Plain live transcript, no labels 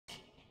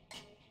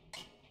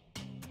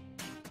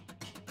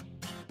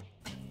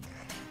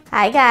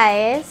Hi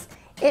guys!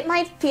 It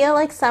might feel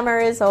like summer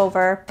is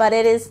over, but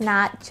it is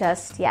not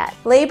just yet.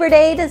 Labor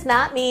Day does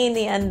not mean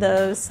the end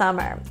of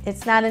summer.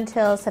 It's not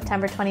until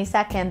September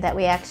 22nd that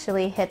we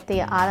actually hit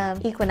the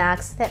autumn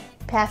equinox that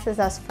passes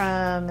us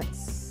from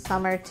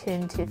summer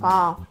into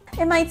fall.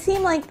 It might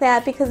seem like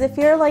that because if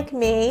you're like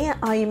me,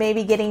 you may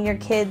be getting your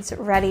kids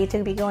ready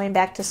to be going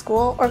back to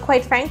school, or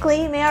quite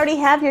frankly, you may already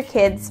have your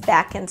kids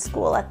back in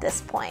school at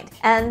this point.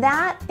 And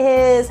that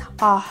is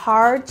a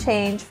hard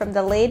change from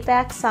the laid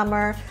back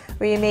summer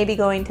where you may be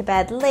going to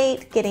bed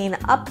late, getting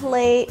up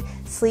late,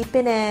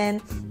 sleeping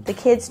in. The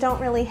kids don't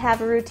really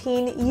have a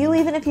routine. You,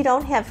 even if you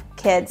don't have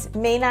kids,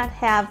 may not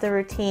have the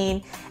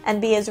routine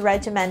and be as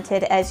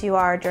regimented as you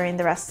are during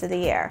the rest of the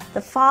year.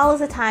 The fall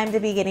is a time to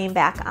be getting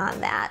back on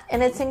that.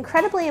 And it's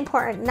incredibly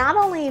important not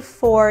only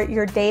for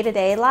your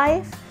day-to-day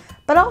life,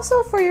 but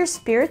also for your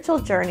spiritual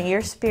journey,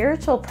 your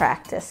spiritual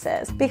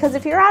practices. Because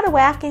if you're out of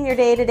whack in your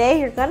day-to-day,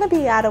 you're going to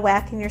be out of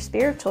whack in your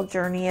spiritual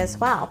journey as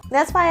well.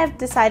 That's why I've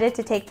decided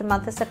to take the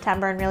month of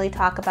September and really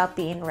talk about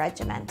being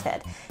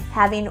regimented,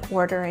 having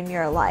order in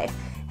your life,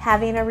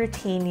 having a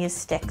routine you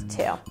stick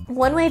to.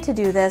 One way to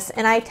do this,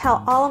 and I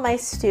tell all of my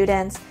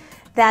students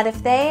that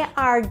if they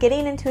are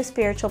getting into a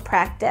spiritual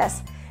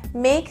practice,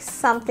 make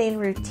something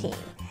routine.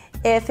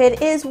 If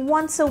it is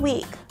once a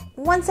week,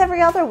 once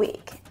every other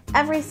week,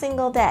 every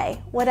single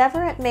day,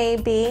 whatever it may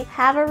be,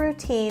 have a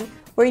routine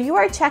where you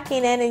are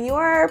checking in and you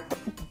are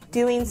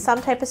doing some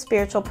type of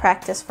spiritual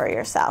practice for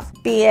yourself.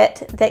 Be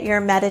it that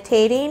you're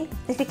meditating.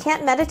 If you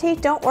can't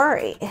meditate, don't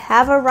worry.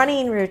 Have a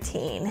running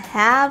routine.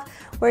 Have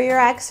where you're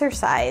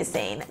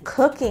exercising,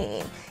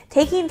 cooking,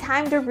 taking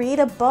time to read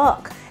a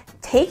book,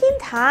 taking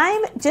time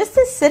just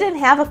to sit and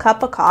have a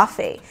cup of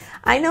coffee.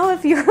 I know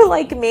if you're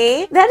like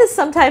me, that is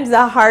sometimes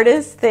the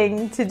hardest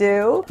thing to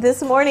do.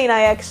 This morning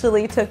I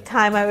actually took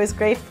time. I was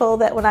grateful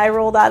that when I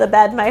rolled out of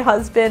bed, my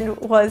husband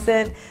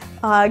wasn't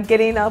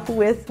getting up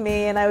with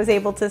me, and I was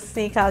able to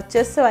sneak out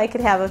just so I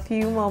could have a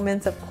few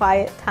moments of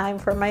quiet time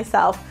for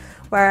myself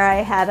where I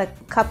had a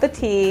cup of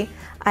tea,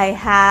 I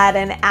had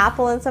an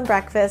apple and some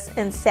breakfast,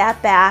 and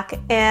sat back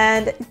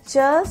and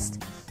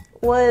just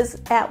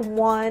was at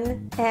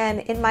one and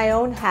in my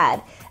own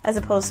head, as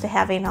opposed to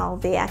having all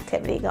the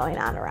activity going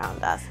on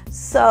around us.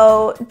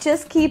 So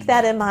just keep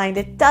that in mind.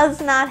 It does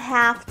not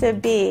have to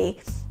be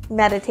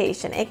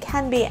meditation. It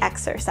can be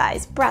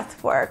exercise,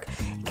 breath work,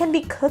 it can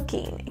be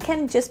cooking, it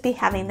can just be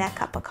having that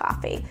cup of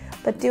coffee.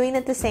 But doing it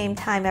at the same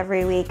time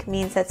every week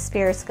means that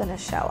Spirit's going to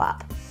show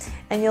up.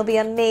 And you'll be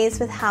amazed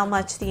with how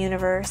much the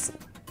universe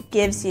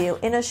gives you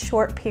in a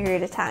short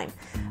period of time.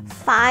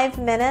 5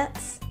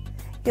 minutes,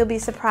 you'll be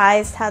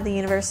surprised how the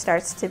universe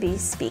starts to be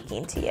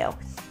speaking to you,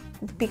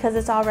 because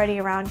it's already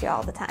around you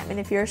all the time. And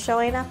if you're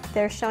showing up,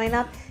 they're showing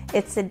up,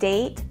 it's a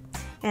date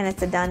and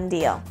it's a done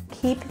deal.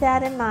 Keep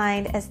that in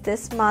mind, as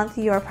this month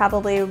you are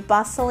probably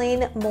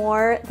bustling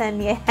more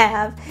than you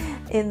have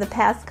in the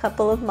past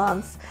couple of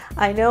months.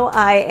 I know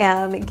I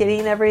am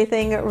getting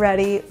everything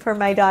ready for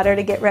my daughter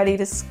to get ready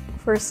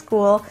for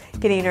school,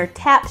 getting her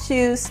tap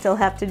shoes, still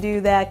have to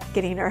do that,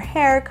 getting her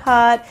hair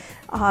cut,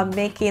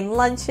 making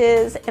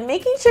lunches, and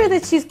making sure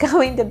that she's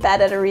going to bed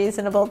at a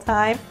reasonable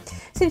time,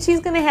 since she's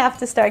going to have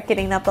to start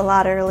getting up a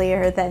lot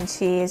earlier than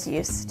she is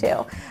used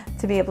to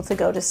be able to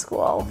go to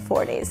school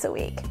 4 days a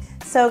week.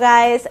 So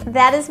guys,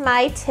 that is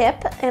my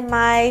tip and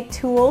my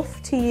tool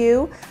to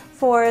you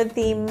for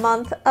the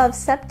month of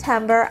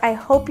September. I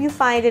hope you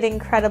find it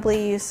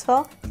incredibly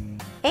useful.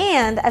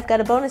 And I've got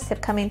a bonus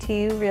tip coming to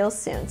you real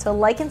soon. So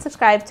like and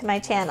subscribe to my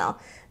channel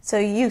so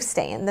you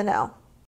stay in the know.